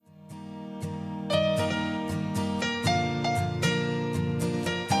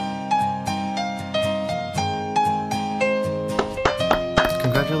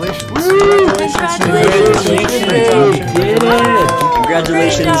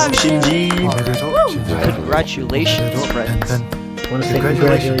Congratulations, Shinji. Congratulations, friends. I want to say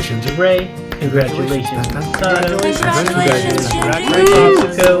congratulations to Ray. Congratulations to Sato. Congratulations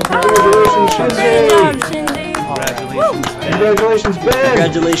to Popsicle. Congratulations, Ben.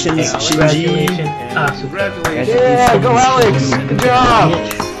 Congratulations, Shinji. Congratulations, Yeah, go Alex. Good job.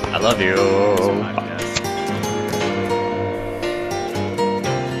 I love you.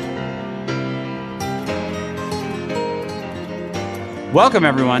 Welcome,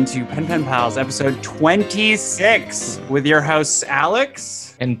 everyone, to Pen Pen Pals, episode 26, with your hosts,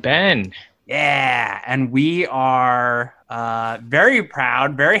 Alex and Ben. Yeah, and we are very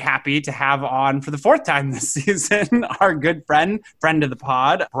proud, very happy to have on for the fourth time this season our good friend of the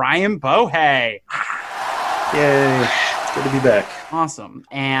pod, Brian Bohey. Yay, it's good to be back. Awesome.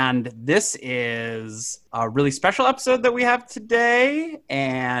 And this is a really special episode that we have today,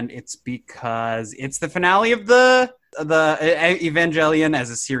 and it's because it's the finale of the Evangelion as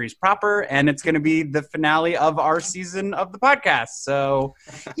a series proper, and it's going to be the finale of our season of the podcast. So,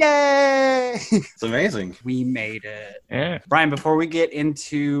 yay! It's amazing. We made it. Yeah. Brian, before we get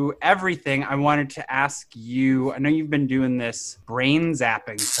into everything, I wanted to ask you, I know you've been doing this brain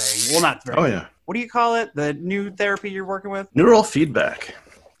zapping thing. Well, not Oh, yeah. What do you call it? The new therapy you're working with? Neural feedback.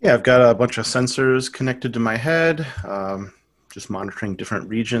 Yeah, I've got a bunch of sensors connected to my head, just monitoring different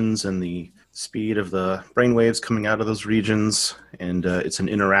regions and the speed of the brain waves coming out of those regions, and it's an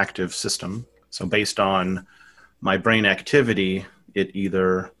interactive system. So based on my brain activity, it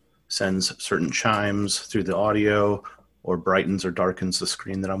either sends certain chimes through the audio or brightens or darkens the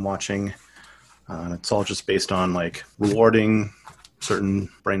screen that I'm watching. It's all just based on like rewarding certain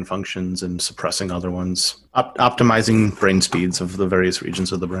brain functions and suppressing other ones, optimizing brain speeds of the various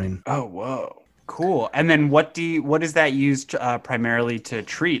regions of the brain. Oh, whoa. Cool. And then what is that used primarily to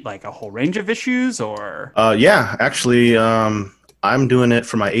treat? Like a whole range of issues, or? Yeah, actually, I'm doing it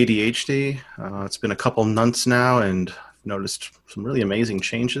for my ADHD. It's been a couple months now, and I've noticed some really amazing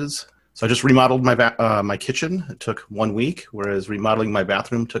changes. So I just remodeled my kitchen. It took 1 week, whereas remodeling my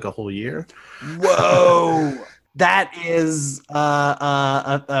bathroom took a whole year. Whoa. That is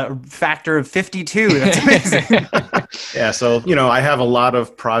a factor of 52. That's amazing. Yeah, so, I have a lot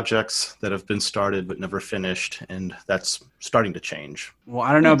of projects that have been started but never finished, and that's starting to change. Well,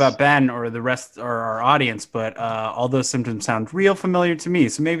 I don't know about Ben or the rest or our audience, but all those symptoms sound real familiar to me.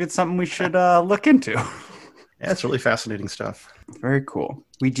 So maybe it's something we should look into. Yeah, it's really fascinating stuff. Very cool.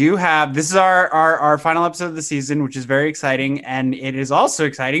 We do have, this is our final episode of the season, which is very exciting. And it is also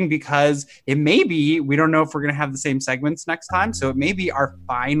exciting because it may be, we don't know if we're going to have the same segments next time. So it may be our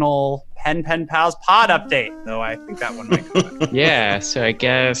final Pen Pals pod update, though I think that one might come. Yeah, so I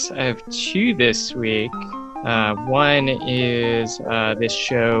guess I have two this week. One is this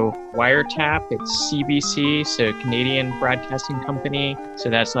show Wiretap. It's CBC, so Canadian Broadcasting Company. So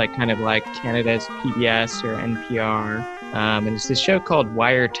that's kind of like Canada's PBS or NPR. And it's this show called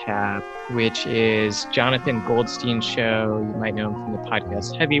Wiretap, which is Jonathan Goldstein's show. You might know him from the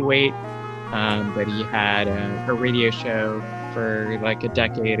podcast Heavyweight, but he had a radio show for like a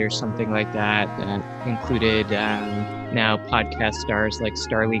decade or something like that included now podcast stars like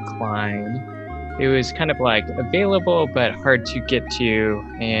Starlee Klein. It was kind of like available but hard to get to,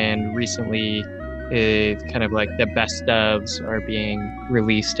 and recently it's kind of like the best ofs are being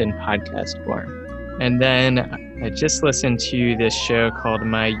released in podcast form. And then I just listened to this show called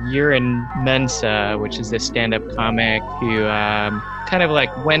My Year in Mensa, which is this stand-up comic who kind of like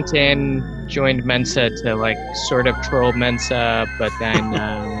went in, joined Mensa to sort of troll Mensa, but then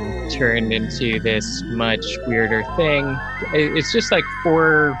turned into this much weirder thing. It's just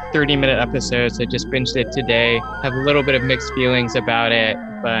 4 30-minute episodes. I just binged it today. Have a little bit of mixed feelings about it,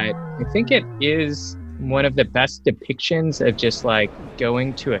 but I think it is one of the best depictions of just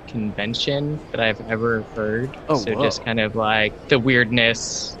going to a convention that I've ever heard. So whoa. Just kind of the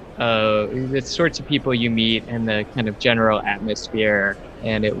weirdness of the sorts of people you meet and the kind of general atmosphere.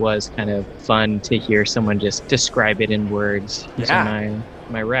 And it was kind of fun to hear someone just describe it in words. Yeah.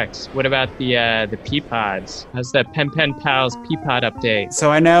 My Rex. What about the Peapods? How's the Pen Pals Peapod update? So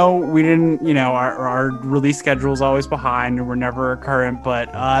I know we didn't, our release schedule is always behind and we're never current,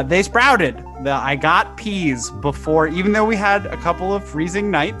 but they sprouted. I got peas before, even though we had a couple of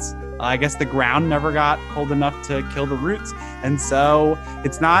freezing nights. I guess the ground never got cold enough to kill the roots. And so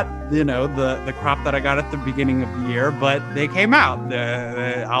it's not, the crop that I got at the beginning of the year, but they came out.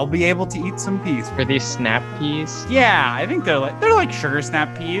 I'll be able to eat some peas. Are these snap peas? Yeah, I think they're like sugar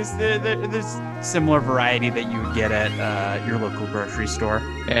snap peas. There's similar variety that you would get at your local grocery store.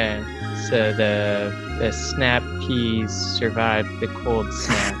 Yeah. So the snap peas survived the cold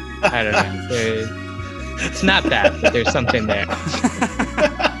snap. I don't know. It's not that, but there's something there.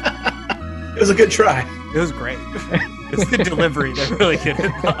 It was a good try. It was great. It's the delivery that really get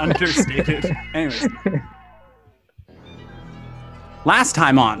it understated. Anyways. Last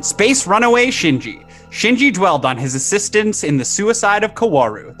time on Space Runaway Shinji. Shinji dwelled on his assistance in the suicide of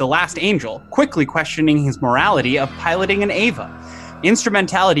Kaworu, the last angel, quickly questioning his morality of piloting an Eva.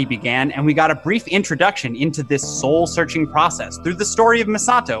 Instrumentality began, and we got a brief introduction into this soul-searching process through the story of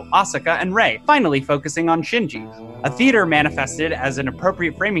Misato, Asuka, and Rei, finally focusing on Shinji. A theater manifested as an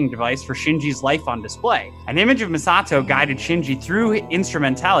appropriate framing device for Shinji's life on display. An image of Misato guided Shinji through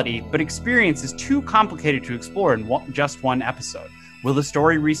instrumentality, but experience is too complicated to explore in just one episode. Will the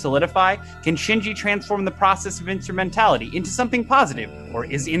story re-solidify? Can Shinji transform the process of instrumentality into something positive? Or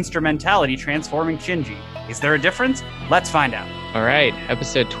is instrumentality transforming Shinji? Is there a difference? Let's find out. All right,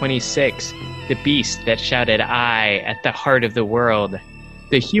 episode 26, The Beast That Shouted I at the Heart of the World.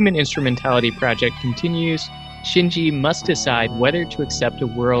 The Human Instrumentality Project continues. Shinji must decide whether to accept a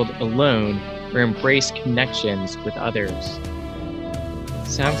world alone or embrace connections with others.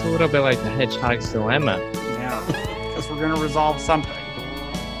 Sounds a little bit like the Hedgehog's Dilemma. Yeah, because we're going to resolve something.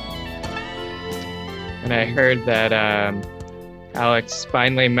 And I heard that Alex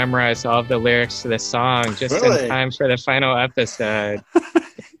finally memorized all of the lyrics to the song just in time for the final episode.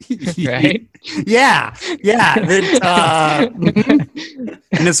 Right? Yeah.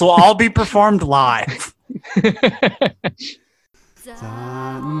 And this will all be performed live.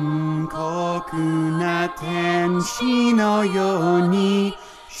 残酷な天使のように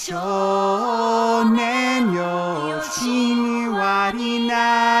少年よ死にわり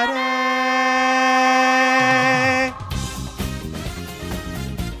なれ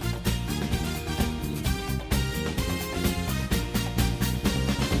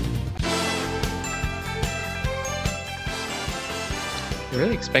I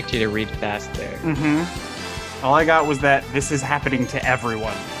really expect you to read fast there. Mm-hmm. All I got was that this is happening to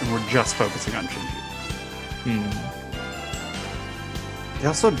everyone, and we're just focusing on Shinji. They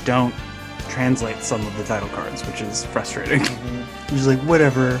also don't translate some of the title cards, which is frustrating. He's like,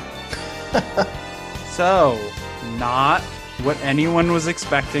 whatever. So, not what anyone was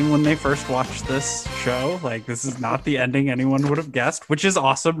expecting when they first watched this show. Like, this is not the ending anyone would have guessed, which is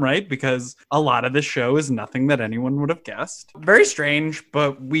awesome, right? Because a lot of this show is nothing that anyone would have guessed. Very strange,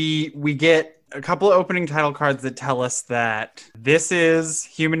 but we get a couple of opening title cards that tell us that this is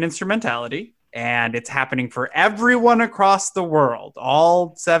human instrumentality. And it's happening for everyone across the world.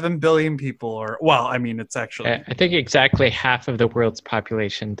 All 7 billion people, or, well, I mean, it's actually... I think exactly half of the world's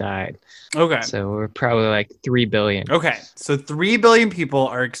population died. Okay. So we're probably like 3 billion. Okay. So 3 billion people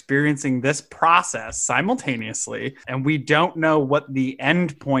are experiencing this process simultaneously, and we don't know what the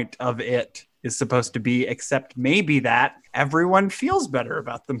end point of it is supposed to be, except maybe that everyone feels better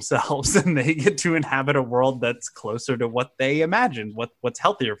about themselves and they get to inhabit a world that's closer to what they imagined, what's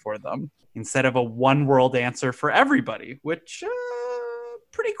healthier for them, instead of a one world answer for everybody, which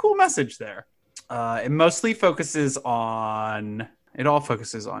pretty cool message there. It mostly focuses on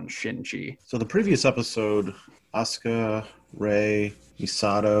Shinji. So the previous episode, Asuka, Rei,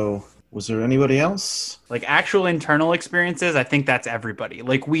 Misato. Was there anybody else? Like actual internal experiences, I think that's everybody.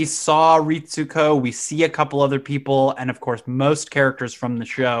 Like we saw Ritsuko, we see a couple other people, and of course most characters from the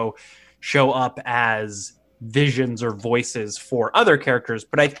show up as visions or voices for other characters,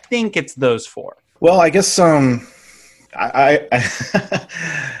 but I think it's those four. Well, I guess I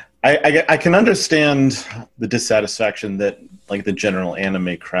can understand the dissatisfaction that like the general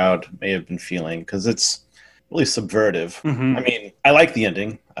anime crowd may have been feeling, because it's really subvertive. Mm-hmm. I mean, I like the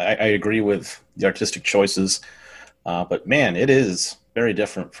ending. I agree with the artistic choices, but man, it is very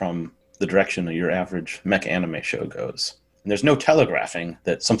different from the direction that your average mecha anime show goes. And there's no telegraphing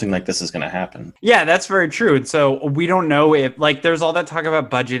that something like this is going to happen. Yeah, that's very true. And so we don't know if, like, there's all that talk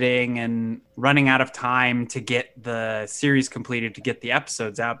about budgeting and running out of time to get the series completed, to get the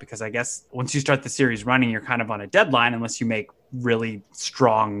episodes out, because I guess once you start the series running, you're kind of on a deadline unless you make really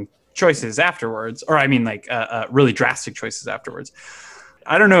strong choices afterwards, or I mean like really drastic choices afterwards.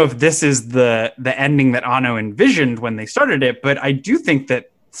 I don't know if this is the ending that Anno envisioned when they started it, but I do think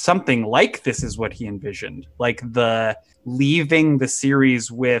that something like this is what he envisioned, like the leaving the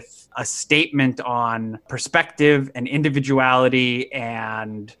series with a statement on perspective and individuality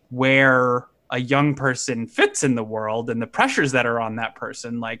and where a young person fits in the world and the pressures that are on that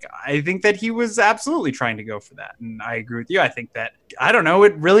person. Like, I think that he was absolutely trying to go for that. And I agree with you. I think that, I don't know,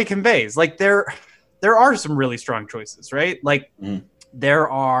 it really conveys, like there are some really strong choices, right? Like there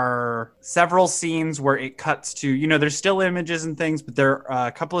are several scenes where it cuts to, you know, there's still images and things, but there are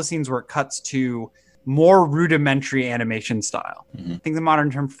a couple of scenes where it cuts to more rudimentary animation style. I think the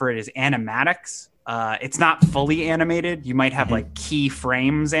modern term for it is animatics. it's not fully animated. You might have like key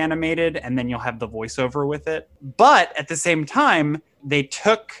frames animated, and then you'll have the voiceover with it. But at the same time, they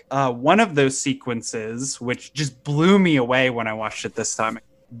took one of those sequences, which just blew me away when I watched it this time.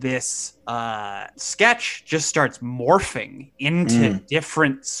 This sketch just starts morphing into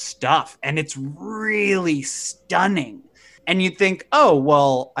different stuff, and it's really stunning. And you'd think, oh,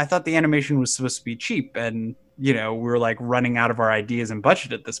 well, I thought the animation was supposed to be cheap, and we were like running out of our ideas and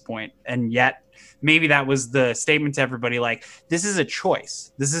budget at this point. And yet maybe that was the statement to everybody, like, this is a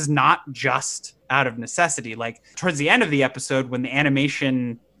choice. This is not just out of necessity. Like towards the end of the episode, when the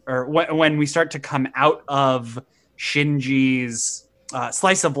animation, or when we start to come out of Shinji's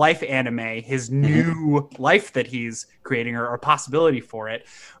slice of life anime, his new life that he's creating, or possibility for it,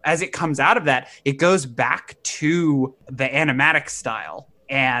 as it comes out of that, it goes back to the animatic style.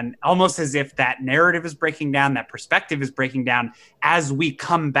 And almost as if that narrative is breaking down, that perspective is breaking down as we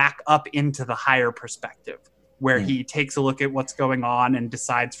come back up into the higher perspective, where he takes a look at what's going on and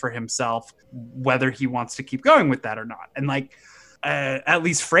decides for himself whether he wants to keep going with that or not. And like, at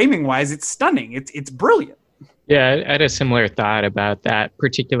least framing wise, it's stunning. It's brilliant. Yeah, I had a similar thought about that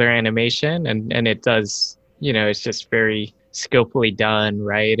particular animation, and it does, it's just very skillfully done,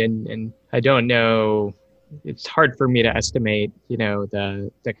 right? And I don't know, it's hard for me to estimate,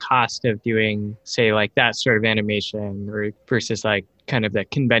 the cost of doing, say, like that sort of animation, or versus like kind of the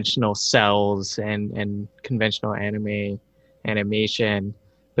conventional cells and conventional animation.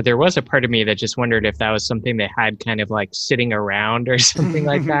 But there was a part of me that just wondered if that was something they had kind of like sitting around or something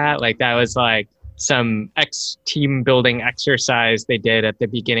like that. Like that was like some team building exercise they did at the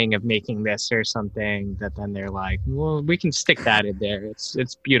beginning of making this or something, that then they're like, well, we can stick that in there.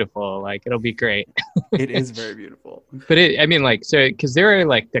 It's beautiful. Like, it'll be great. It is very beautiful. But because there are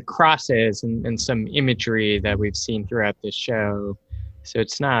like the crosses and some imagery that we've seen throughout the show. So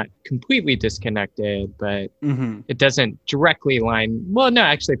it's not completely disconnected, but it doesn't directly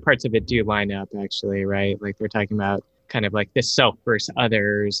actually parts of it do line up actually, right? Like they're talking about kind of like this self versus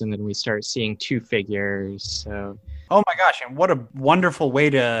others, and then we start seeing two figures. So oh my gosh, and what a wonderful way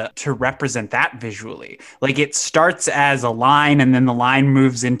to represent that visually. Like it starts as a line, and then the line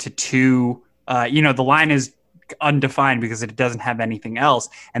moves into two, the line is undefined because it doesn't have anything else,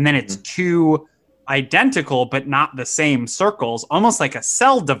 and then it's two identical but not the same circles, almost like a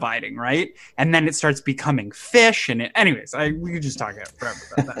cell dividing, right? And then it starts becoming fish, and we could just talk forever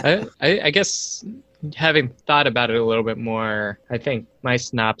about that. I guess, having thought about it a little bit more, I think my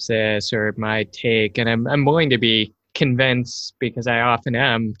synopsis or my take, and I'm willing to be convinced, because I often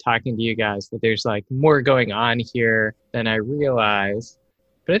am talking to you guys, that there's like more going on here than I realize.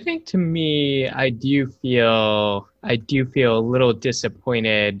 But I think to me, I do feel a little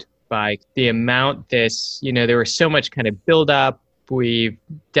disappointed by the amount there was so much kind of build up. We've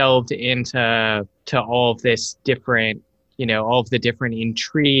delved into all of this different, all of the different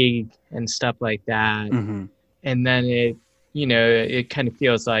intrigue and stuff like that. And then it kind of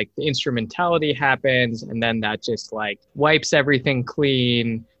feels like the instrumentality happens, and then that just like wipes everything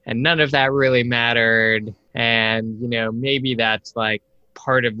clean, and none of that really mattered. And, maybe that's like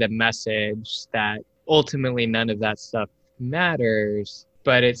part of the message, that ultimately none of that stuff matters.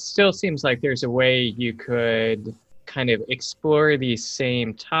 But it still seems like there's a way you could kind of explore these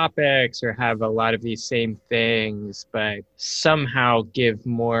same topics or have a lot of these same things, but somehow give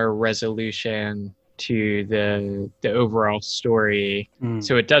more resolution to the overall story.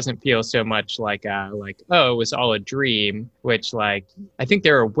 So it doesn't feel so much like it was all a dream, which like I think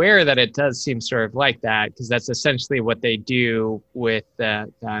they're aware that it does seem sort of like that, because that's essentially what they do with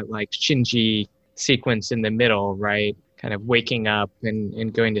that like Shinji sequence in the middle, right? Kind of waking up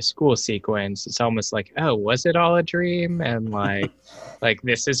and going to school sequence. It's almost like, oh, was it all a dream? And like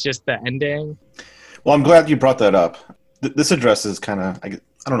this is just the ending. Well, I'm glad you brought that up. This addresses kind of,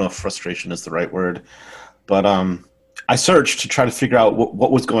 I don't know if frustration is the right word, but I searched to try to figure out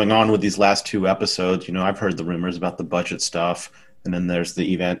what was going on with these last two episodes. I've heard the rumors about the budget stuff, and then there's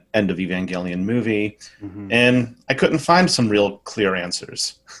the end of Evangelion movie, and I couldn't find some real clear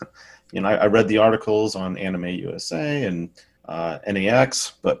answers. I read the articles on Anime USA and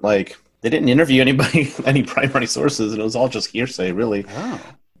NAX, but like they didn't interview anybody, any primary sources, and it was all just hearsay, really. Oh.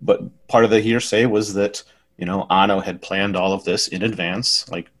 But part of the hearsay was that, Anno had planned all of this in advance,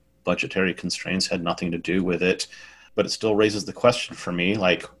 like budgetary constraints had nothing to do with it. But it still raises the question for me,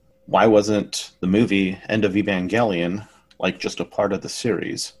 like, why wasn't the movie End of Evangelion like just a part of the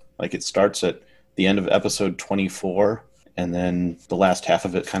series? Like it starts at the end of episode 24, and then the last half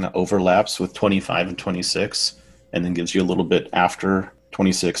of it kind of overlaps with 25 and 26, and then gives you a little bit after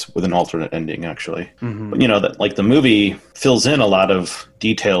 26 with an alternate ending, actually. But that like the movie fills in a lot of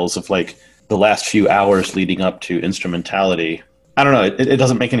details of like the last few hours leading up to instrumentality, I don't know, it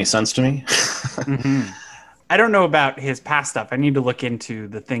doesn't make any sense to me. I don't know about his past stuff. I need to look into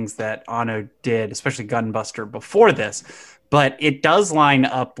the things that Anno did, especially Gunbuster, before this. But it does line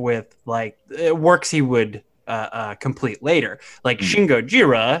up with like works he would complete later. Like Shingo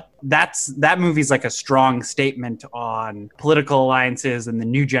Jira, that movie's like a strong statement on political alliances and the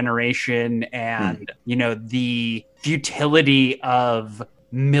new generation and, you know, the futility of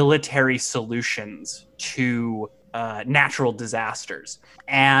military solutions to natural disasters.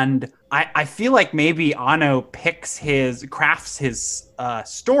 And I feel like maybe Anno crafts his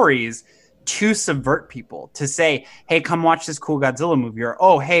stories to subvert people, to say, hey, come watch this cool Godzilla movie, or,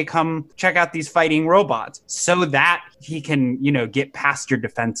 oh, hey, come check out these fighting robots, so that he can, you know, get past your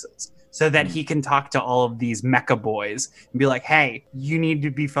defenses, so that he can talk to all of these mecha boys and be like, hey, you need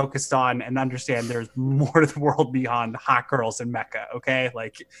to be focused on and understand there's more to the world beyond hot girls and mecha, okay?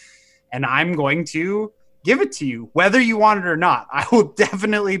 Like, and I'm going to give it to you, whether you want it or not. I will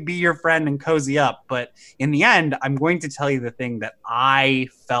definitely be your friend and cozy up. But in the end, I'm going to tell you the thing that I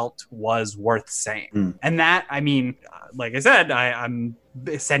felt was worth saying. And that, I mean, like I said, I'm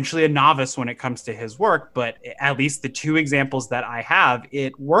essentially a novice when it comes to his work, but at least the two examples that I have,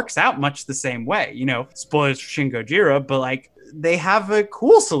 it works out much the same way. You know, spoilers for Shingo Jira, but like, they have a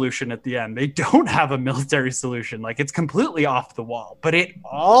cool solution at the end. They don't have a military solution. Like, it's completely off the wall, but it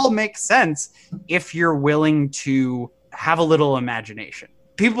all makes sense if you're willing to have a little imagination.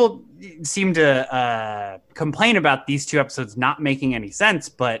 People seem to complain about these two episodes not making any sense,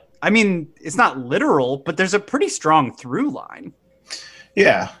 but I mean, it's not literal, but there's a pretty strong through line.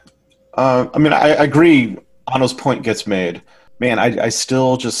 Yeah. I mean, I agree. Anno's point gets made. Man, I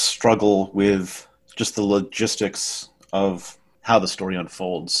still just struggle with just the logistics of how the story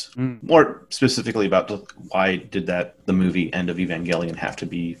unfolds. More specifically about why did the movie End of Evangelion have to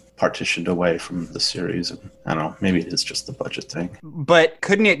be partitioned away from the series? And I don't know, maybe it is just the budget thing. But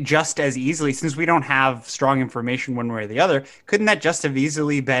couldn't it just as easily, since we don't have strong information one way or the other, couldn't that just have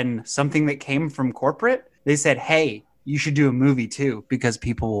easily been something that came from corporate? They said, hey, you should do a movie too, because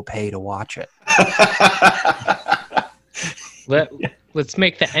people will pay to watch it. Let's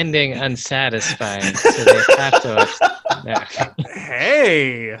make the ending unsatisfying, so they have to watch.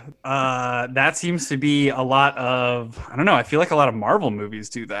 Hey, that seems to be a lot of, I don't know, I feel like a lot of Marvel movies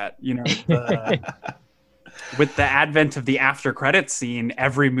do that. You know, with the advent of the after credits scene,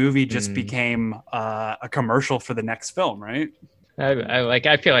 every movie just became a commercial for the next film, right?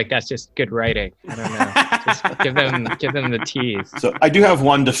 I feel like that's just good writing. I don't know. Just give them the tease. So I do have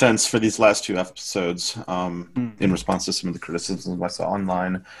one defense for these last two episodes in response to some of the criticisms I saw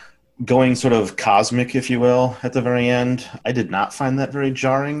online. Going sort of cosmic, if you will, at the very end, I did not find that very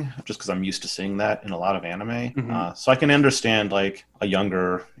jarring, just because I'm used to seeing that in a lot of anime. So I can understand like a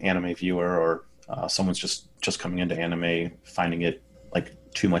younger anime viewer or someone's just coming into anime finding it like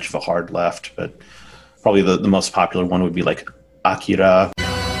too much of a hard left. But probably the most popular one would be like Akira,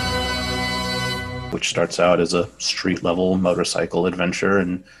 which starts out as a street-level motorcycle adventure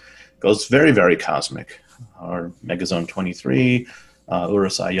and goes very, very cosmic. Or Megazone 23,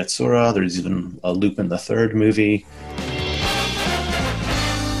 Urusei Yatsura. There's even a Lupin the Third movie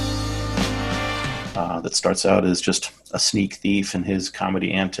that starts out as just a sneak thief and his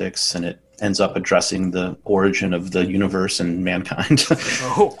comedy antics, and it ends up addressing the origin of the universe and mankind.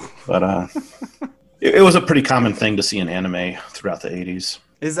 But it was a pretty common thing to see in anime throughout the 80s.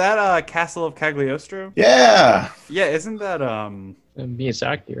 Is that Castle of Cagliostro? Yeah. Yeah, isn't that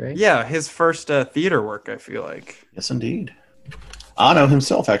Miyazaki, right? Yeah, his first theater work, I feel like. Yes, indeed. Anno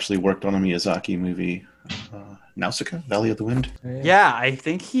himself actually worked on a Miyazaki movie, Nausicaa, Valley of the Wind. Yeah, I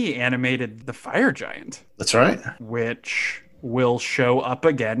think he animated The Fire Giant. That's right. Which will show up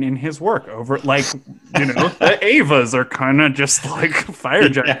again in his work over, like, you know, the Avas are kind of just like fire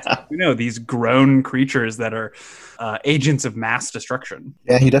giants. Yeah. You know, these grown creatures that are agents of mass destruction.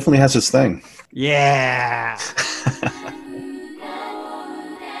 Yeah, he definitely has his thing. Yeah.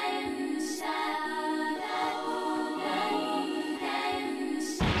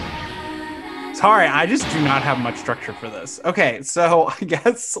 Sorry, I just do not have much structure for this. Okay, so I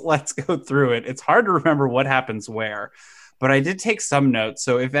guess let's go through it. It's hard to remember what happens where, but I did take some notes.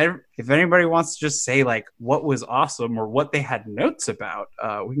 So if anybody wants to just say like what was awesome or what they had notes about,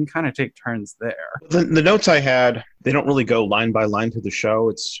 we can kind of take turns there. The notes I had, they don't really go line by line through the show.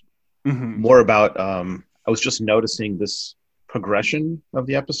 It's more about, I was just noticing this progression of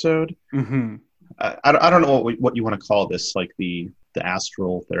the episode. I don't know what you want to call this, like the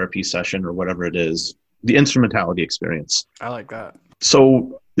astral therapy session or whatever it is, the instrumentality experience. I like that.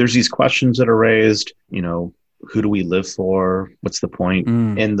 So there's these questions that are raised, you know, who do we live for? What's the point?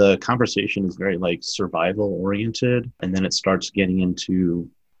 Mm. And the conversation is very like survival oriented. And then it starts getting into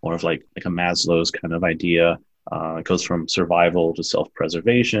more of like a Maslow's kind of idea. It goes from survival to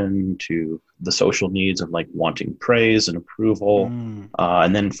self-preservation to the social needs of like wanting praise and approval.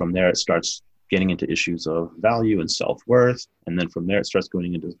 And then from there, it starts getting into issues of value and self-worth. And then from there, it starts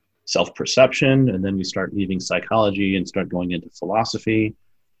going into self-perception. And then we start leaving psychology and start going into philosophy.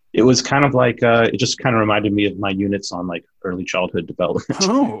 It was kind of like, it just kind of reminded me of my units on like early childhood development.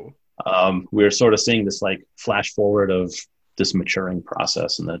 Oh. We were sort of seeing this like flash forward of this maturing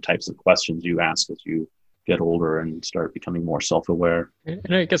process and the types of questions you ask as you get older and start becoming more self-aware.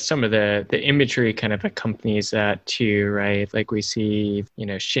 And I guess some of the imagery kind of accompanies that too, right? Like we see,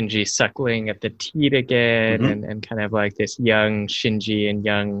 Shinji suckling at the teat again, and kind of like this young Shinji and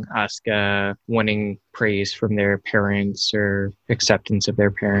young Asuka wanting praise from their parents or acceptance of their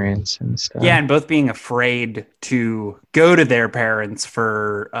parents and stuff. Yeah, and both being afraid to go to their parents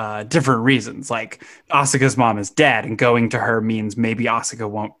for different reasons. Like Asuka's mom is dead, and going to her means maybe Asuka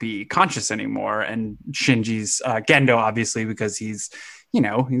won't be conscious anymore. And Shinji's Gendo, obviously, because he's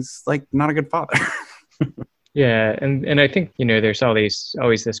like not a good father. Yeah, and I think there's always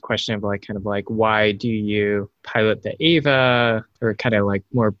this question of like kind of like, why do you pilot the Eva, or kind of like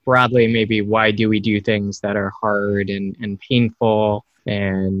more broadly maybe, why do we do things that are hard and painful?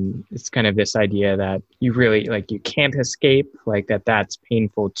 And it's kind of this idea that you really like you can't escape, like that's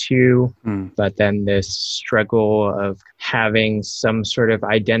painful too. But then this struggle of having some sort of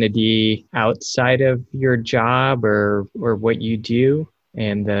identity outside of your job or what you do,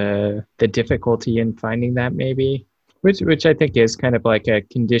 and the difficulty in finding that maybe, which I think is kind of like a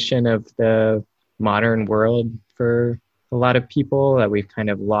condition of the modern world for a lot of people, that we've kind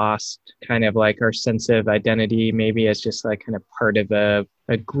of lost kind of like our sense of identity maybe as just like kind of part of a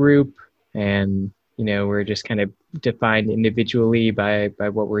group, and we're just kind of defined individually by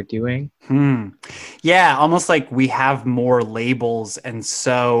what we're doing. Yeah, almost like we have more labels, and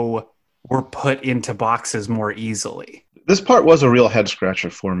so we're put into boxes more easily. This part was a real head scratcher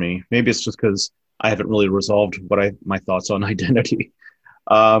for me. Maybe it's just because I haven't really resolved my thoughts on identity.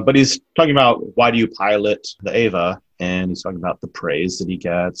 But he's talking about, why do you pilot the Eva? And he's talking about the praise that he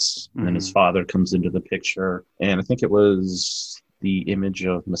gets. And then his father comes into the picture. And I think it was the image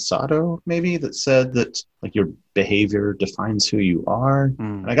of Masato, maybe, that said that like your behavior defines who you are.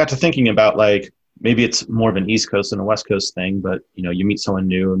 And I got to thinking about like, maybe it's more of an East Coast than a West Coast thing, but you meet someone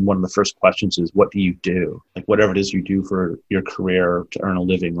new and one of the first questions is, what do you do? Like whatever it is you do for your career to earn a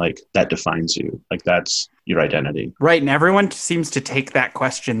living, like that defines you. Like that's your identity. Right. And everyone seems to take that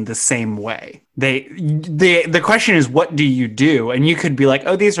question the same way. The question is, what do you do? And you could be like,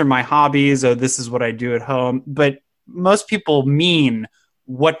 oh, these are my hobbies. Oh, this is what I do at home. But most people mean,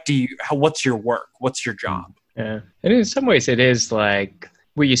 what's your work? What's your job? Yeah. And in some ways it is like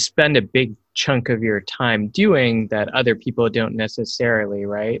where you spend a big chunk of your time doing that other people don't necessarily,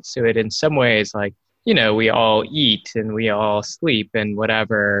 right? So it in some ways like, we all eat and we all sleep and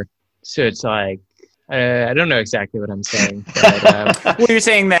whatever. So it's like, I don't know exactly what I'm saying. But, well, you're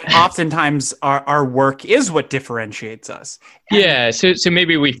saying that oftentimes our work is what differentiates us. Yeah. So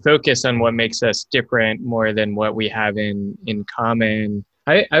maybe we focus on what makes us different more than what we have in common.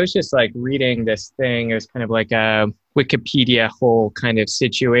 I was just like reading this thing. It was kind of like a Wikipedia whole kind of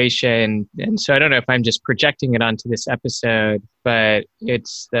situation. And so I don't know if I'm just projecting it onto this episode, but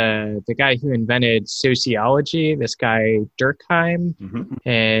it's the guy who invented sociology, this guy Durkheim.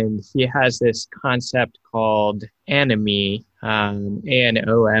 And he has this concept called anomie, ANOMIE.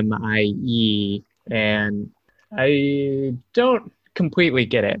 And I don't completely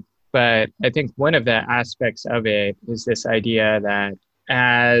get it, but I think one of the aspects of it is this idea that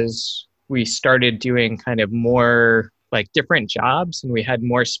as we started doing kind of more like different jobs and we had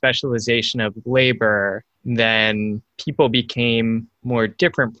more specialization of labor, then people became more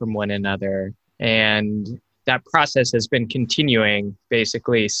different from one another. And that process has been continuing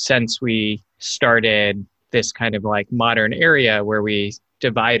basically since we started this kind of like modern area where we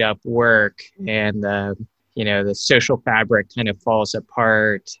divide up work and the social fabric kind of falls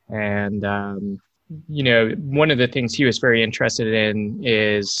apart. And one of the things he was very interested in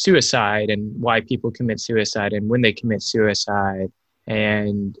is suicide and why people commit suicide and when they commit suicide.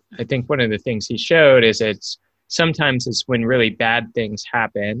 And I think one of the things he showed is sometimes it's when really bad things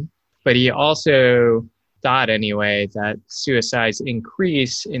happen, but he also thought anyway that suicides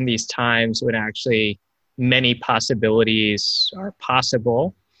increase in these times when actually many possibilities are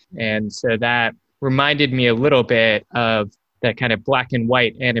possible. And so that reminded me a little bit of that kind of black and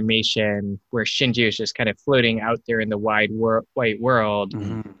white animation where Shinji is just kind of floating out there in the white world.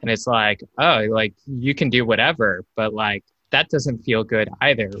 Mhm. And it's like, oh, like you can do whatever, but like that doesn't feel good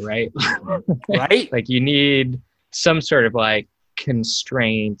either, right? Right? Like you need some sort of like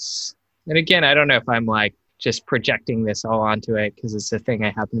constraints. And again, I don't know if I'm like just projecting this all onto it because it's a thing I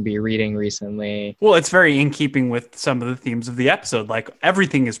happen to be reading recently. Well, it's very in keeping with some of the themes of the episode. Like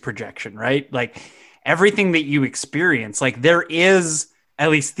everything is projection, right? Like everything that you experience, like there is, at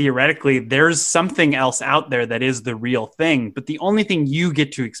least theoretically, there's something else out there that is the real thing. But the only thing you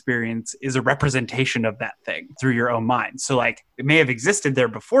get to experience is a representation of that thing through your own mind. So like it may have existed there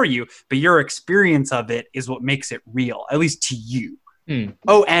before you, but your experience of it is what makes it real, at least to you.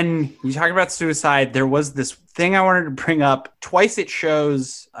 Oh, and you talk about suicide. There was this thing I wanted to bring up. Twice it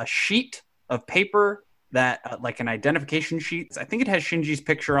shows a sheet of paper that like an identification sheet. I think it has Shinji's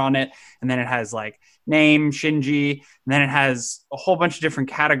picture on it. And then it has like name, Shinji. And then it has a whole bunch of different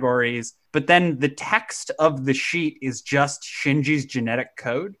categories. But then the text of the sheet is just Shinji's genetic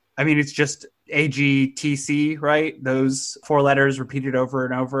code. I mean, it's just AGTC, right? Those 4 letters repeated over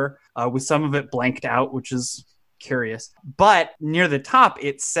and over with some of it blanked out, which is curious. But near the top,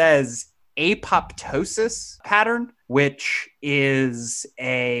 it says apoptosis pattern, which is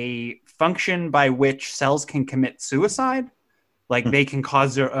a function by which cells can commit suicide. Like they can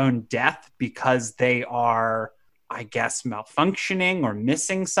cause their own death because they are, I guess, malfunctioning or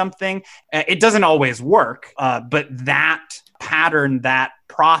missing something. It doesn't always work, but that pattern, that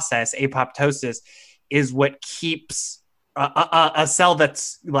process, apoptosis, is what keeps a cell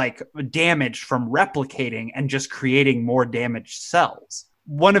that's like damaged from replicating and just creating more damaged cells.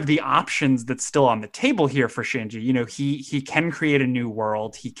 One of the options that's still on the table here for Shinji, you know, he can create a new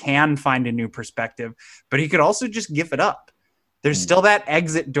world, he can find a new perspective, but he could also just give it up. There's still that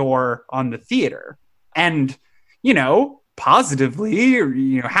exit door on the theater. And, you know, positively or,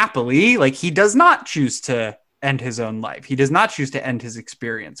 you know, happily, like he does not choose to end his own life. He does not choose to end his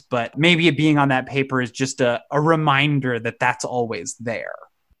experience, but maybe it being on that paper is just a reminder that that's always there.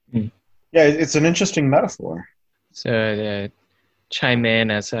 Yeah, it's an interesting metaphor. So to chime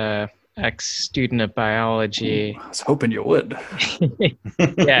in as a ex-student of biology. I was hoping you would.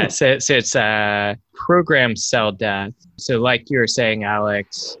 Yeah, so it's programmed cell death. So like you were saying,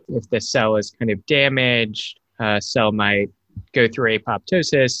 Alex, if the cell is kind of damaged, cell might go through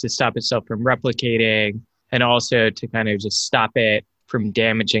apoptosis to stop itself from replicating, and also to kind of just stop it from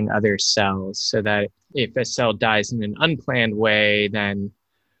damaging other cells, so that if a cell dies in an unplanned way, then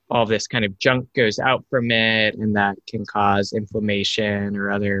all this kind of junk goes out from it, and that can cause inflammation or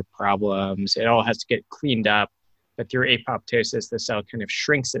other problems. It all has to get cleaned up, but through apoptosis, the cell kind of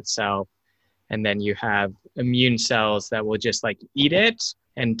shrinks itself, and then you have immune cells that will just like eat it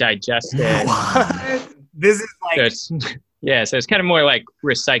and digest it. What? This is like... So it's kind of more like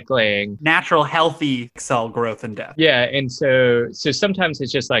recycling. Natural, healthy cell growth and death. Yeah, and so sometimes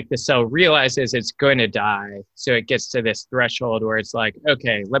it's just like the cell realizes it's going to die, so it gets to this threshold where it's like,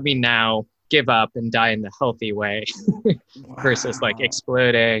 okay, let me now give up and die in the healthy way versus like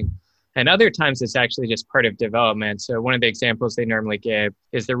exploding. And other times it's actually just part of development. So one of the examples they normally give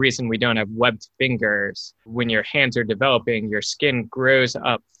is the reason we don't have webbed fingers. When your hands are developing, your skin grows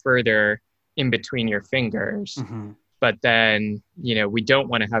up further in between your fingers. Mm-hmm. But then, you know, we don't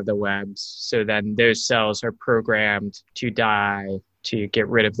want to have the webs. So then those cells are programmed to die to get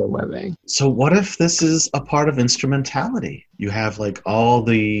rid of the webbing. So what if this is a part of instrumentality? You have like all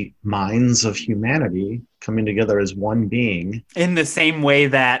the minds of humanity coming together as one being. In the same way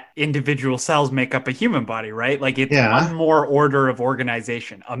that individual cells make up a human body, right? Like it's one more order of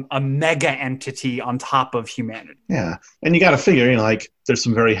organization, a mega entity on top of humanity. Yeah. And you got to figure, you know, like there's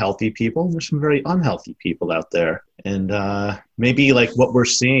some very healthy people, there's some very unhealthy people out there. And maybe like what we're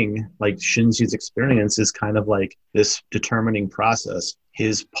seeing, like Shinji's experience is kind of like this determining process.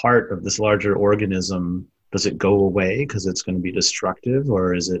 His part of this larger organism, does it go away because it's going to be destructive,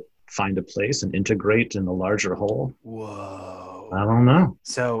 or is it find a place and integrate in the larger whole? Whoa. I don't know.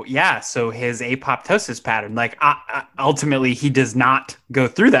 So his apoptosis pattern, like ultimately he does not go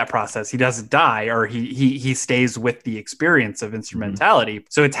through that process. He doesn't die, or he stays with the experience of instrumentality. Mm-hmm.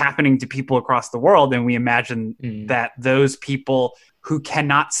 So it's happening to people across the world. And we imagine that those people who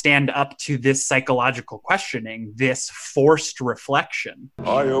cannot stand up to this psychological questioning, this forced reflection.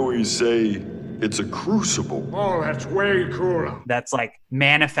 I always say it's a crucible. Oh, that's way cooler. That's like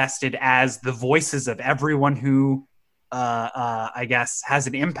manifested as the voices of everyone who, I guess, has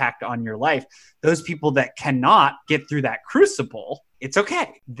an impact on your life. Those people that cannot get through that crucible, it's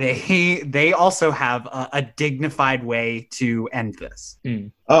okay. They also have a dignified way to end this.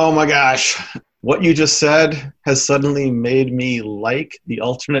 Oh my gosh. what you just said has suddenly made me like the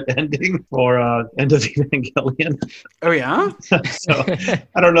alternate ending for End of Evangelion. Oh yeah. So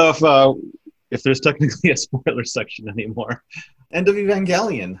I don't know if there's technically a spoiler section anymore. End of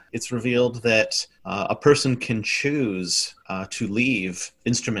Evangelion. It's revealed that a person can choose to leave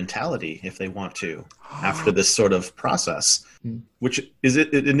instrumentality if they want to after this sort of process, which is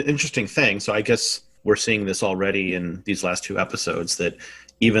an interesting thing. So I guess we're seeing this already in these last 2 episodes, that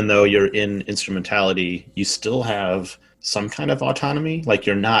even though you're in instrumentality, you still have some kind of autonomy. Like,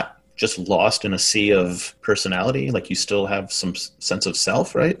 you're not just lost in a sea of personality. Like, you still have some sense of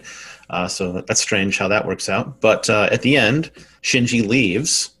self, right? So that's strange how that works out. But at the end, Shinji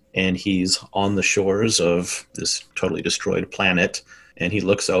leaves, and he's on the shores of this totally destroyed planet, and he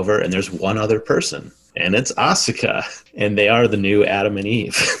looks over, and there's one other person, and it's Asuka, and they are the new Adam and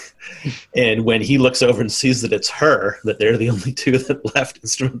Eve. And when he looks over and sees that it's her, that they're the only 2 that left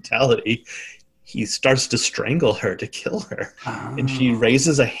instrumentality, he starts to strangle her to kill her. Oh. And she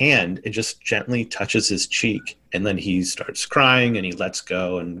raises a hand and just gently touches his cheek. And then he starts crying, and he lets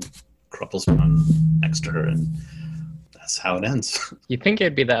go and crumples down next to her, and that's how it ends. You think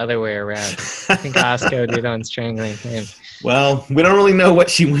it'd be the other way around. I think Asuka would be the one strangling him. Well, we don't really know what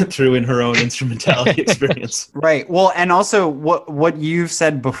she went through in her own instrumentality experience. Right. Well, and also what you've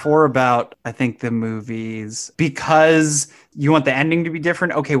said before about, I think, the movies, because you want the ending to be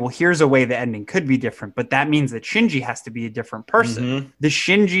different. Okay, well, here's a way the ending could be different, but that means that Shinji has to be a different person. Mm-hmm. The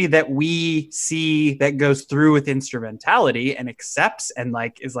Shinji that we see that goes through with instrumentality and accepts and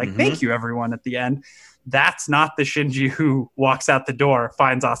is like, thank you, everyone, at the end. That's not the Shinji who walks out the door,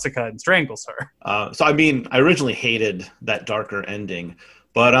 finds Asuka, and strangles her. So, I mean, I originally hated that darker ending,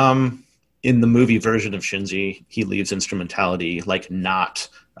 but in the movie version of Shinji, he leaves instrumentality not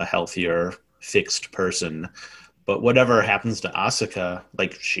a healthier, fixed person. But whatever happens to Asuka,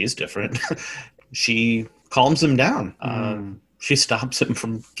 she's different. She calms him down. She stops him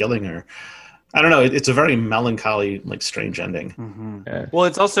from killing her. I don't know. It's a very melancholy, strange ending. Mm-hmm. Yeah. Well,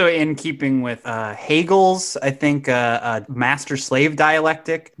 it's also in keeping with Hegel's, I think, master-slave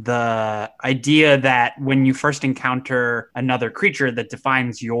dialectic. The idea that when you first encounter another creature that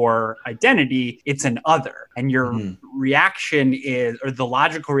defines your identity, it's an other. And your reaction is, or the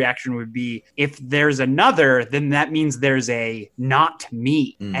logical reaction would be, if there's another, then that means there's a not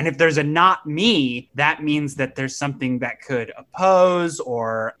me. And if there's a not me, that means that there's something that could oppose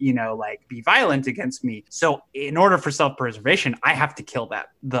or, be violent against me. So in order for self-preservation, I have to kill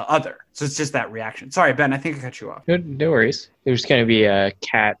the other. So it's just that reaction. Sorry, Ben, I think I cut you off. No worries. There's going to be a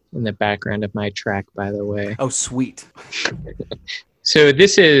cat in the background of my track, by the way. Oh, sweet. So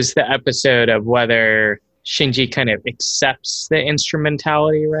this is the episode of whether Shinji kind of accepts the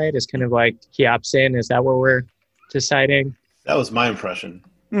instrumentality, right? It's kind of like he opts in. Is that what we're deciding? That was my impression.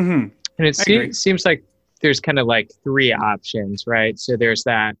 Mm-hmm. And it seems like there's kind of 3 options, right? So there's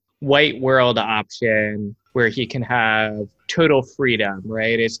that white world option where he can have total freedom,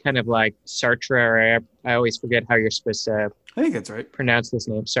 right? It's kind of like Sartre, or I always forget how you're supposed to I think that's right. pronounce this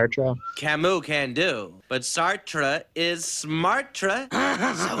name, Sartre. Camus can do, but Sartre is smartre.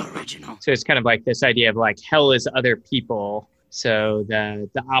 So original. So it's kind of like this idea of hell is other people. So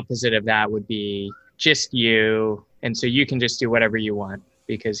the opposite of that would be just you. And so you can just do whatever you want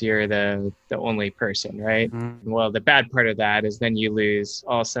because you're the only person, right? Mm-hmm. Well, the bad part of that is then you lose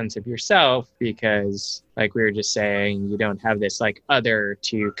all sense of yourself because, like we were just saying, you don't have this other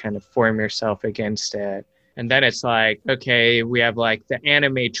to kind of form yourself against it. And then it's okay, we have the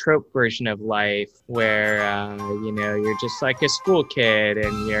anime trope version of life where, you're just a school kid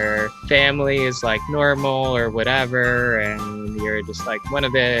and your family is normal or whatever. And you're just one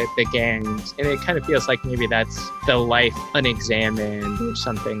of the gangs. And it kind of feels like maybe that's the life unexamined or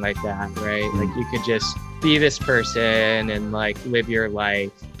something like that, right? You could just be this person and live your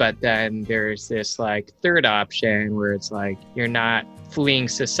life. But then there's this third option where it's you're not fleeing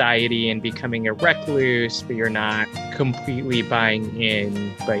society and becoming a recluse, but you're not completely buying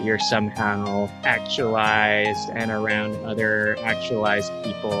in, but you're somehow actualized and around other actualized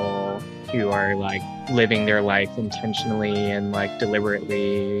people who are living their life intentionally and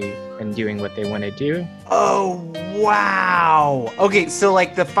deliberately and doing what they want to do. Oh, wow. Okay, so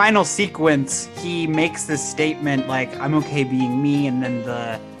the final sequence, he makes this statement I'm okay being me, and then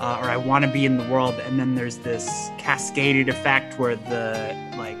or I want to be in the world, and then there's this cascaded effect where the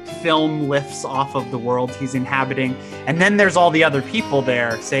film lifts off of the world he's inhabiting, and then there's all the other people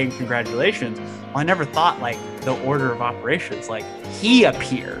there saying congratulations. Well, I never thought the order of operations, he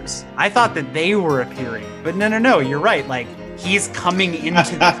appears. I thought that they were appearing, but no, you're right. he's coming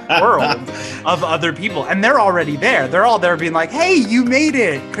into the world of other people, and they're already there. They're all there being like, hey, you made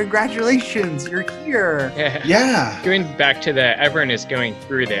it. Congratulations, you're here. Yeah. Going back to everyone is going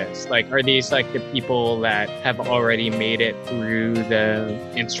through this. Like, are these like the people that have already made it through the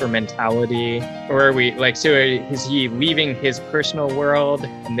instrumentality? Or are we like, so is he leaving his personal world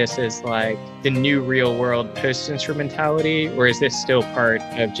and this is like the new real world post instrumentality? Or is this still part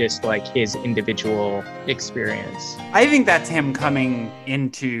of just like his individual experience? I think that's him coming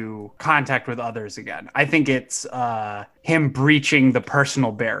into contact with others again. I think it's him breaching the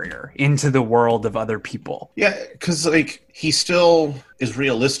personal barrier into the world of other people. Yeah, because like he still is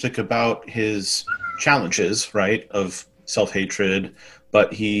realistic about his challenges, right, of self-hatred,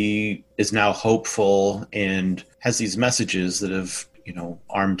 but he is now hopeful and has these messages that have,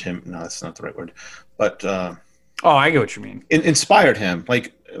 armed him. No, that's not the right word, but oh, I get what you mean. Inspired him.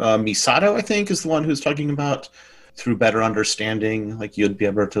 Like Misato, I think, is the one who's talking about through better understanding, like you'd be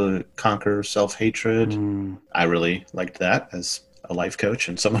able to conquer self-hatred. I really liked that as a life coach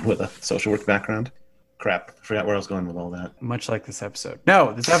and someone with a social work background. Crap, I forgot where I was going with all that. Much like this episode.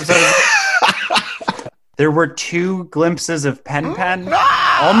 No, this episode is... There were 2 glimpses of Pen Pen,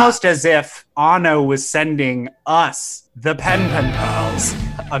 almost as if Anno was sending us, the Pen Pen pals,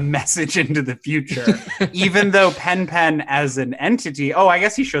 a message into the future. Even though Pen Pen as an entity, I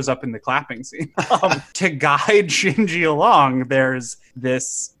guess he shows up in the clapping scene. To guide Shinji along, there's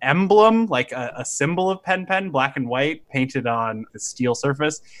this emblem, like a symbol of Pen Pen, black and white, painted on the steel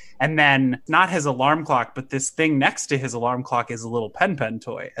surface. And then not his alarm clock, but this thing next to his alarm clock is a little Pen Pen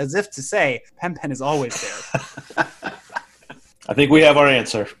toy, as if to say, Pen Pen is always there. I think we have our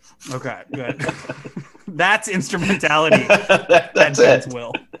answer. Okay, good. That's instrumentality. That's it.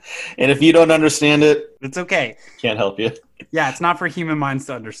 Will. And if you don't understand it, it's okay. Can't help you. Yeah, it's not for human minds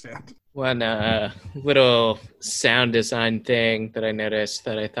to understand. One little sound design thing that I noticed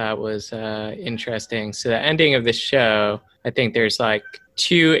that I thought was interesting. So the ending of the show, I think there's like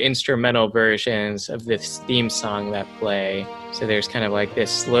 2 instrumental versions of this theme song that play. So there's kind of like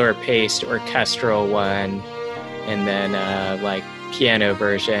this slower paced orchestral one, and then like piano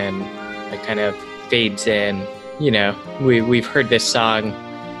version that kind of fades in. We've heard this song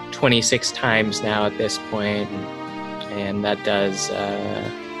 26 times now at this point, and that does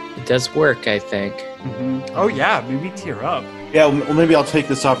work, I think. Mm-hmm. Oh yeah, maybe tear up. Yeah, well, maybe I'll take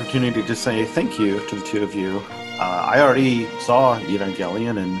this opportunity to say thank you to the 2 of you. I already saw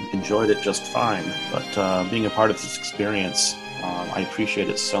Evangelion and enjoyed it just fine, but being a part of this experience, I appreciate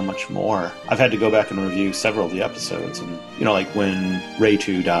it so much more. I've had to go back and review several of the episodes, and like when Rei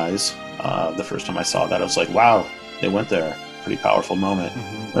 2 dies, the first time I saw that, I was like, wow, they went there. Pretty powerful moment.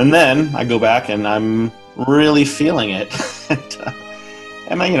 Mm-hmm. And then I go back and I'm really feeling it.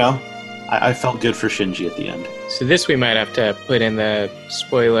 And I felt good for Shinji at the end. So this we might have to put in the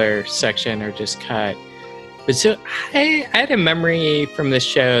spoiler section or just cut. But so I had a memory from the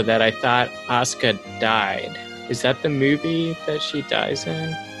show that I thought Asuka died. Is that the movie that she dies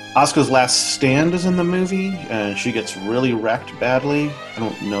in? Asuka's Last Stand is in the movie, and she gets really wrecked badly. I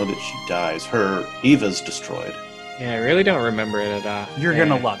don't know that she dies. Her Eva's destroyed. Yeah, I really don't remember it at all. You're going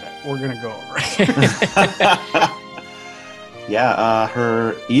to love it. We're going to go over it. Yeah,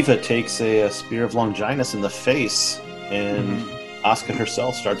 her Eva takes a spear of Longinus in the face, and Asuka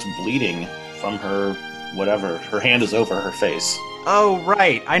herself starts bleeding from her whatever. Her hand is over her face. Oh,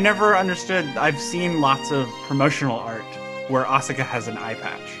 right. I never understood. I've seen lots of promotional art where Asuka has an eye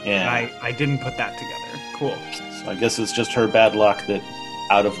patch. Yeah. And I didn't put that together. Cool. So I guess it's just her bad luck that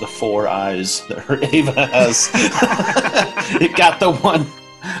out of the 4 eyes that her Eva has, it got the one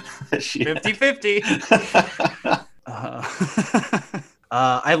that she 50-50.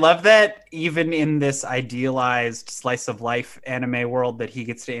 I love that even in this idealized slice of life anime world that he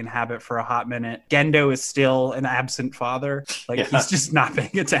gets to inhabit for a hot minute, Gendo is still an absent father. He's just not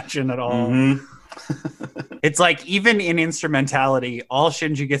paying attention at all. Mm-hmm. It's like even in instrumentality, all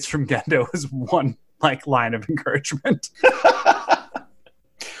Shinji gets from Gendo is one line of encouragement.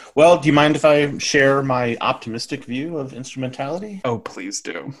 Well, do you mind if I share my optimistic view of instrumentality? Oh, please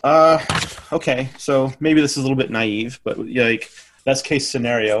do. Okay, so maybe this is a little bit naive, but best case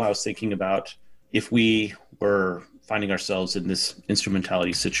scenario, I was thinking about if we were finding ourselves in this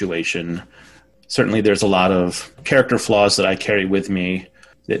instrumentality situation. Certainly there's a lot of character flaws that I carry with me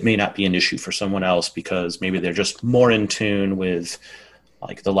that may not be an issue for someone else because maybe they're just more in tune with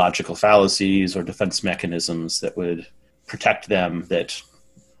the logical fallacies or defense mechanisms that would protect them that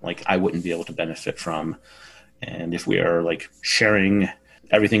I wouldn't be able to benefit from. And if we are sharing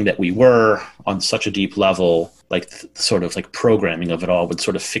everything that we were on such a deep level, sort of programming of it all would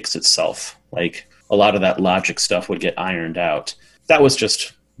sort of fix itself. a lot of that logic stuff would get ironed out. That was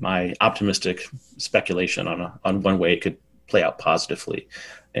just my optimistic speculation on one way it could play out positively.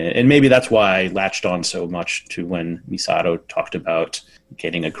 And maybe that's why I latched on so much to when Misato talked about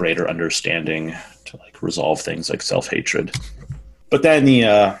getting a greater understanding to like resolve things like self-hatred. But then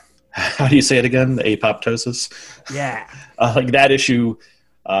the, how do you say it again? The apoptosis? Yeah. Like that issue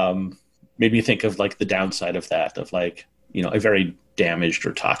made me think of like the downside of that, of like, you know, a very damaged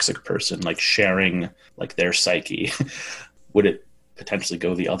or toxic person, like sharing like their psyche. Would it potentially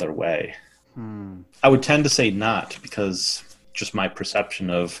go the other way? I would tend to say not, because just my perception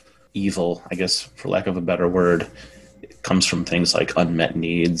of evil, I guess, for lack of a better word, it comes from things like unmet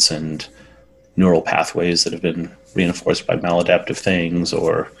needs and neural pathways that have been reinforced by maladaptive things,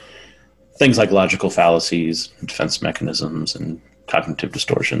 or things like logical fallacies, defense mechanisms, and cognitive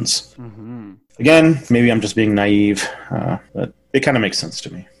distortions. Again, maybe I'm just being naive, but it kind of makes sense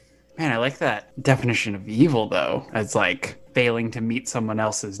to me. Man, I like that definition of evil, though, as like failing to meet someone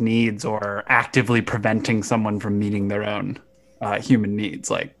else's needs or actively preventing someone from meeting their own human needs.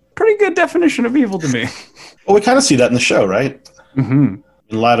 Like, pretty good definition of evil to me. Well, we kind of see that in the show, right? A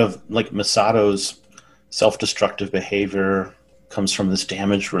lot of like Misato's self-destructive behavior comes from this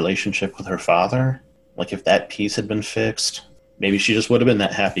damaged relationship with her father. Like, if that piece had been fixed, maybe she just would have been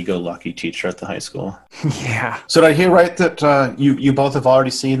that happy-go-lucky teacher at the high school. Yeah. So did I hear right that you both have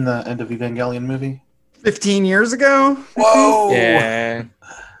already seen the End of Evangelion movie? 15 years ago? Whoa! Yeah.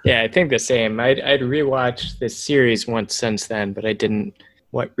 Yeah, I think the same. I'd rewatched this series once since then, but I didn't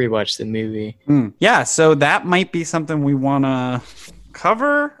rewatch the movie. Yeah, so that might be something we want to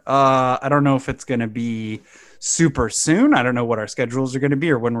cover. I don't know if it's going to be super soon. I don't know what our schedules are going to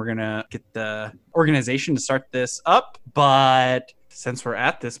be or when we're going to get the organization to start this up. But since we're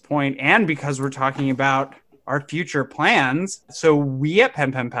at this point, and because we're talking about our future plans, so we at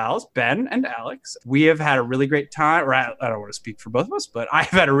Pen Pen Pals, Ben and Alex, we have had a really great time, or I don't want to speak for both of us, but I've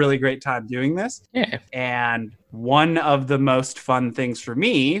had a really great time doing this. Yeah. And one of the most fun things for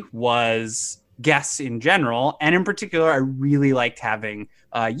me was guests in general. And in particular, I really liked having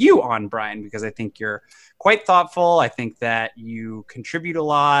you on, Brian, because I think you're quite thoughtful. I think that you contribute a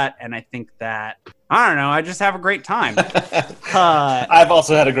lot. And I think that, I don't know, I just have a great time. I've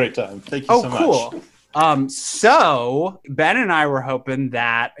also had a great time. Thank you so much. Oh, cool. So Ben and I were hoping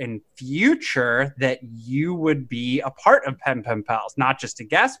that in future that you would be a part of Pen Pen Pals, not just a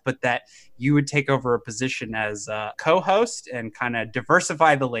guest, but that you would take over a position as a co-host and kind of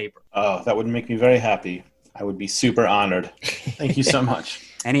diversify the labor. Oh, that would make me very happy. I would be super honored. Thank you so much.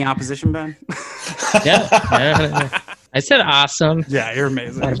 Any opposition, Ben? Yeah. I said awesome. Yeah, you're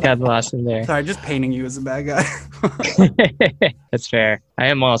amazing. I've got lost in there. Sorry, just painting you as a bad guy. That's fair. I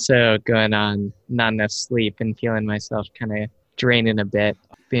am also going on not enough sleep and feeling myself kind of draining a bit,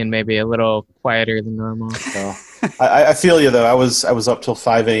 being maybe a little quieter than normal. So, I feel you though. I was up till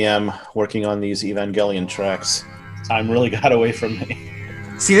 5 a.m. working on these Evangelion tracks. Time really got away from me.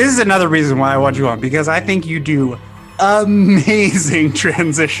 See, this is another reason why I want you on, because I think you do amazing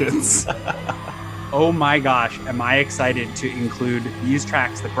transitions. Oh my gosh, am I excited to include these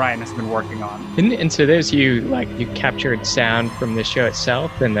tracks that Brian has been working on. And so those you captured sound from the show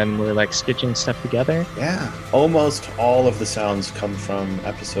itself and then we're like stitching stuff together? Yeah. Almost all of the sounds come from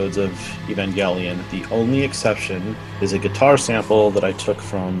episodes of Evangelion. The only exception is a guitar sample that I took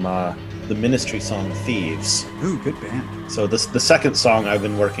from the Ministry song Thieves. Ooh, good band. So the second song I've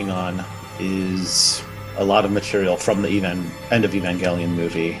been working on is a lot of material from the End of Evangelion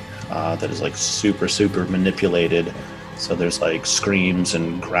movie. That is like super, super manipulated. So there's like screams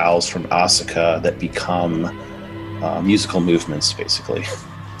and growls from Asuka that become musical movements, basically.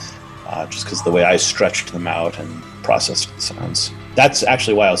 Just because the way I stretched them out and processed the sounds. That's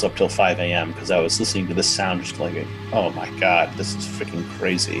actually why I was up till 5 a.m. because I was listening to this sound just like, oh my god, this is freaking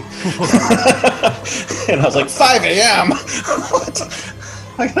crazy. And I was like, 5 a.m.? What?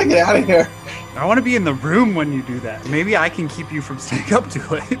 I gotta get out of here. I want to be in the room when you do that. Maybe I can keep you from staying up too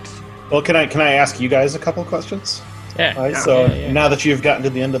late. Well, can I ask you guys a couple questions? Yeah. All right, so now that you've gotten to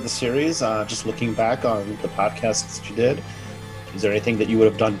the end of the series, just looking back on the podcasts that you did, is there anything that you would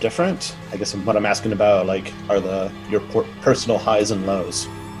have done different? I guess what I'm asking about, like, are your personal highs and lows?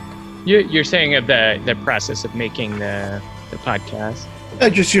 You're saying of the process of making the podcast?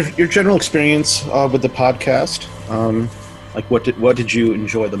 Just your general experience with the podcast. Like, what did you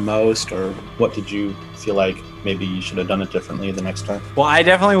enjoy the most, or what did you feel like maybe you should have done it differently the next time? Well, I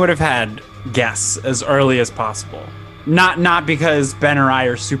definitely would have had guests as early as possible. Not because Ben or I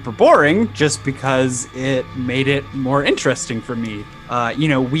are super boring, just because it made it more interesting for me.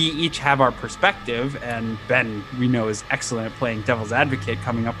 We each have our perspective, and Ben, we know, is excellent at playing devil's advocate,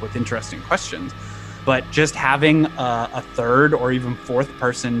 coming up with interesting questions. but just having a third or even fourth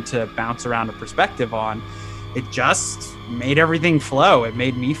person to bounce around a perspective on, it just made everything flow. It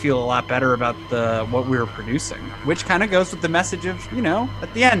made me feel a lot better about what we were producing, which kind of goes with the message of,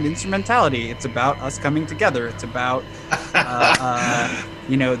 at the end, instrumentality. It's about us coming together. It's about,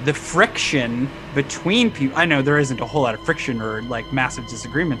 the friction between people. I know there isn't a whole lot of friction or like massive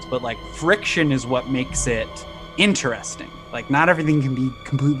disagreements, but like friction is what makes it interesting. Like not everything can be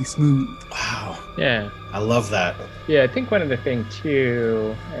completely smooth. Wow. Yeah. I love that. Yeah, I think one of the things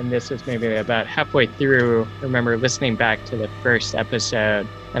too, and this is maybe about halfway through, I remember listening back to the first episode,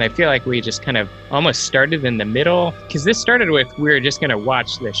 and I feel like we just kind of almost started in the middle, because this started with we were just going to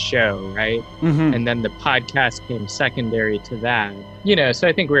watch this show, right? Mm-hmm. And then the podcast came secondary to that. So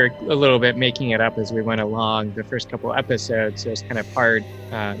I think we were a little bit making it up as we went along the first couple episodes, so it's kind of hard,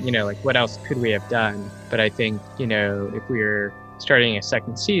 like what else could we have done? But I think, if we were starting a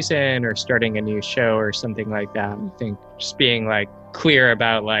second season or starting a new show or something like that, I think just being like clear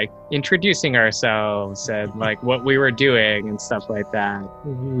about like introducing ourselves and like what we were doing and stuff like that,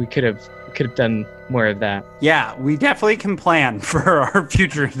 we could have done more of that. Yeah, we definitely can plan for our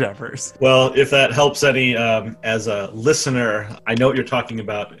future endeavors. Well, if that helps any, as a listener, I know what you're talking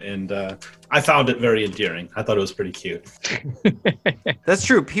about, and I found it very endearing. I thought it was pretty cute. That's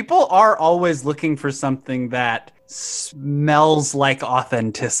true. People are always looking for something that smells like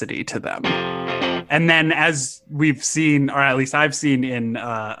authenticity to them. And then as we've seen, or at least I've seen in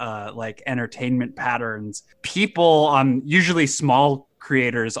like entertainment patterns, people on usually small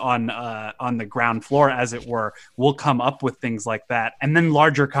creators on the ground floor, as it were, will come up with things like that. And then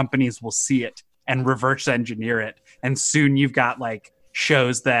larger companies will see it and reverse engineer it. And soon you've got like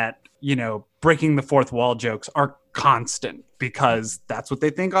shows that, breaking the fourth wall jokes are constant because that's what they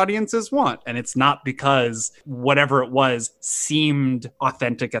think audiences want. And it's not because whatever it was seemed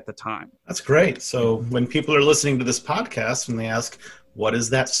authentic at the time. That's great. So when people are listening to this podcast and they ask, what is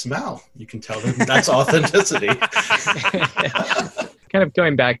that smell? You can tell them that's authenticity. Kind of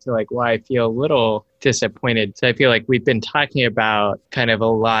going back to like why I feel a little disappointed. So I feel like we've been talking about kind of a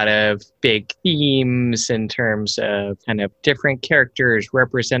lot of big themes in terms of kind of different characters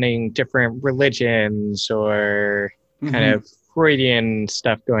representing different religions or kind of Freudian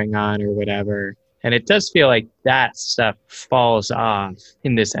stuff going on or whatever. And it does feel like that stuff falls off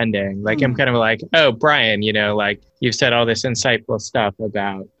in this ending. Like I'm kind of like, oh, Brian, like you've said all this insightful stuff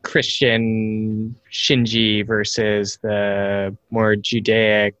about Christian Shinji versus the more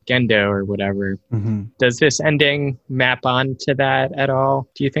Judaic Gendo or whatever. Mm-hmm. Does this ending map onto that at all,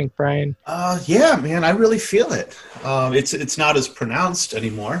 do you think, Brian? Yeah, man, I really feel it. It's not as pronounced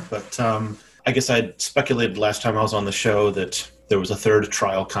anymore, but I guess I speculated last time I was on the show that there was a third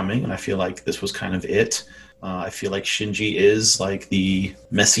trial coming, and I feel like this was kind of it. I feel like Shinji is like the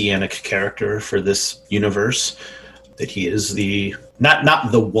messianic character for this universe, that he is the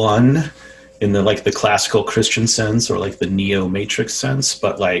not the one in the like the classical Christian sense or like the Neo Matrix sense,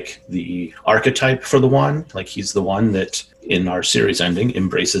 but like the archetype for the one. Like he's the one that in our series ending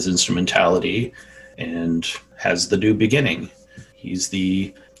embraces instrumentality and has the new beginning. He's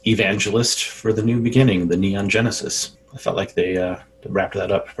the evangelist for the new beginning, the Neon Genesis. I felt like they wrapped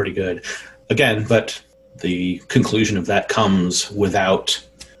that up pretty good. Again, but the conclusion of that comes without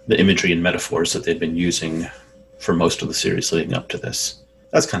the imagery and metaphors that they've been using for most of the series leading up to this.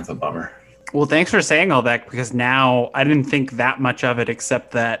 That's kind of a bummer. Well, thanks for saying all that, because now I didn't think that much of it,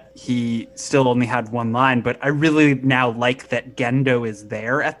 except that he still only had one line. But I really now like that Gendo is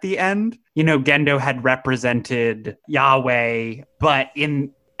there at the end. Gendo had represented Yahweh, but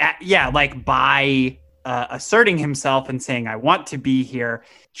by asserting himself and saying, I want to be here,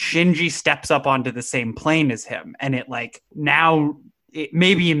 Shinji steps up onto the same plane as him. And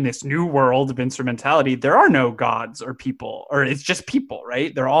maybe in this new world of instrumentality, there are no gods or people, or it's just people,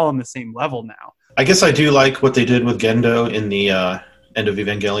 right? They're all on the same level now. I guess I do like what they did with Gendo in the End of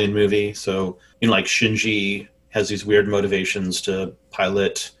Evangelion movie. So, like Shinji has these weird motivations to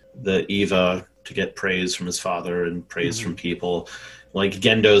pilot the Eva to get praise from his father and praise from people. Like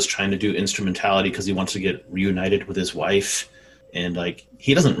Gendo's trying to do instrumentality because he wants to get reunited with his wife. And like,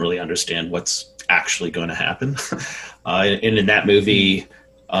 he doesn't really understand what's actually going to happen. And in that movie,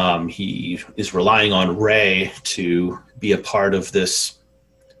 he is relying on Rei to be a part of this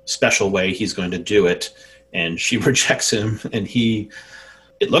special way he's going to do it. And she rejects him, and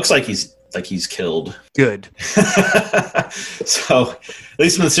it looks like he's killed. Good. So at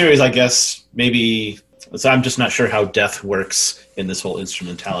least in the series, I guess maybe So I'm just not sure how death works in this whole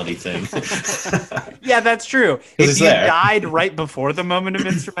instrumentality thing. Yeah, that's true. it's If you there. died right before the moment of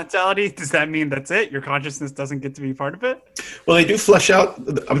instrumentality, does that mean that's it? Your consciousness doesn't get to be part of it? Well, they do flesh out,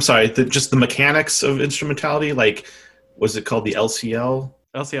 I'm sorry, just the mechanics of instrumentality. Like, was it called the LCL?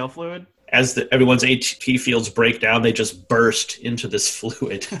 LCL fluid? As everyone's ATP fields break down, they just burst into this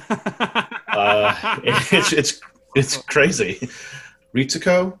fluid. It's crazy.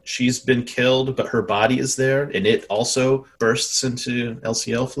 Ritsuko, she's been killed, but her body is there, and it also bursts into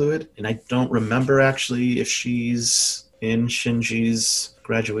LCL fluid. And I don't remember actually if she's in Shinji's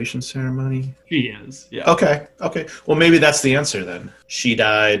graduation ceremony. She is, yeah. Okay. Well, maybe that's the answer then. She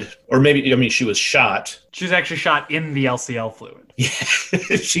died, or maybe, I mean, she was shot. She was actually shot in the LCL fluid. Yeah,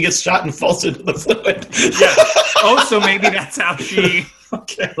 she gets shot and falls into the fluid. Yeah. Oh, so maybe that's how she...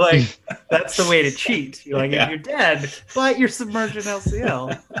 Okay. Like, that's the way to cheat. You're like, Yeah. if you're dead, but you're submerged in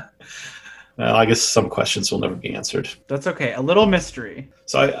LCL. Well, I guess some questions will never be answered. That's okay. A little mystery.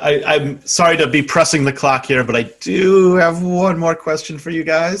 So I'm sorry to be pressing the clock here, but I do have one more question for you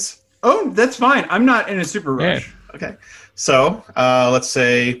guys. Oh, that's fine. I'm not in a super rush. Okay. So let's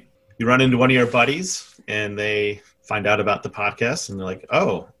say you run into one of your buddies and they find out about the podcast and they're like,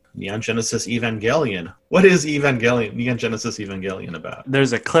 oh, Neon Genesis Evangelion. What is Neon Genesis Evangelion about?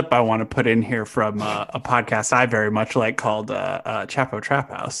 There's a clip I want to put in here from a podcast I very much like called Chapo Trap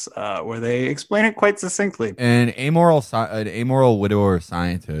House, where they explain it quite succinctly. An amoral widower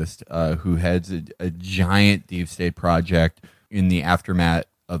scientist who heads a giant deep state project in the aftermath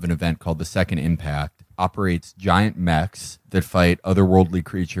of an event called the Second Impact, operates giant mechs that fight otherworldly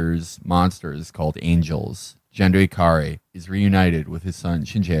creatures, monsters called angels. Gendo Ikari is reunited with his son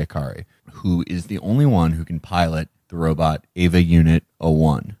Shinji Ikari, who is the only one who can pilot the robot Ava Unit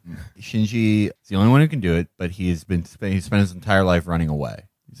 01. Shinji is the only one who can do it, but he spent his entire life running away.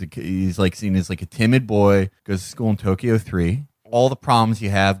 He's like seen as like a timid boy, goes to school in Tokyo 3. All the problems you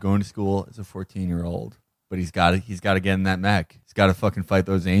have going to school as a 14-year-old, but he's got to get in that mech. He's got to fucking fight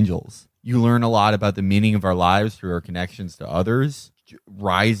those angels. You learn a lot about the meaning of our lives through our connections to others,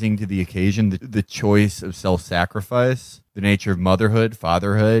 rising to the occasion, the choice of self-sacrifice, the nature of motherhood,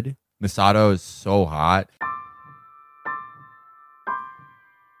 fatherhood. Misato is so hot.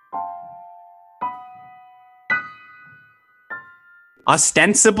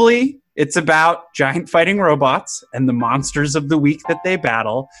 Ostensibly, it's about giant fighting robots and the monsters of the week that they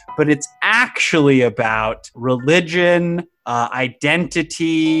battle, but it's actually about religion,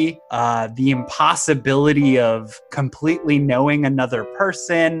 identity, the impossibility of completely knowing another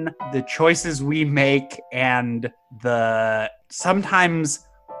person, the choices we make, and the sometimes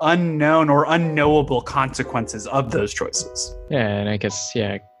unknown or unknowable consequences of those choices. Yeah, and I guess,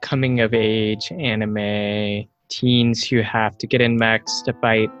 coming of age anime, teens who have to get in mechs to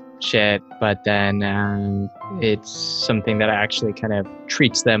fight shit, but then it's something that actually kind of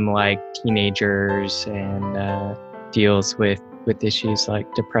treats them like teenagers and deals with issues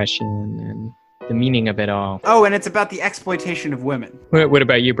like depression and the meaning of it all. Oh, and it's about the exploitation of women. What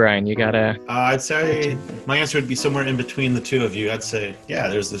about you, Brian? You gotta... I'd say my answer would be somewhere in between the two of you. I'd say, yeah,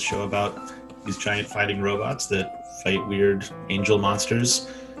 there's this show about these giant fighting robots that fight weird angel monsters,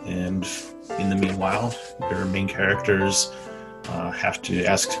 and in the meanwhile, your main characters have to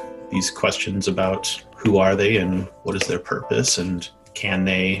ask these questions about who are they and what is their purpose, and can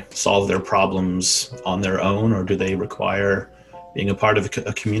they solve their problems on their own, or do they require being a part of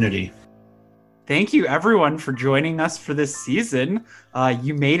a community? Thank you, everyone, for joining us for this season.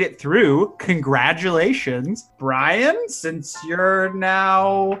 You made it through. Congratulations. Brian, since you're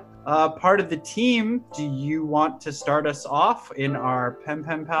now part of the team, do you want to start us off in our Pen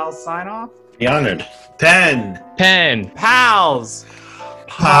Pen Pals sign-off? Be honored. Pen! Pals!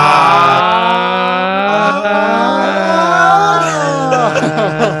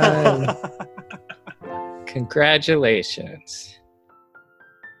 Congratulations.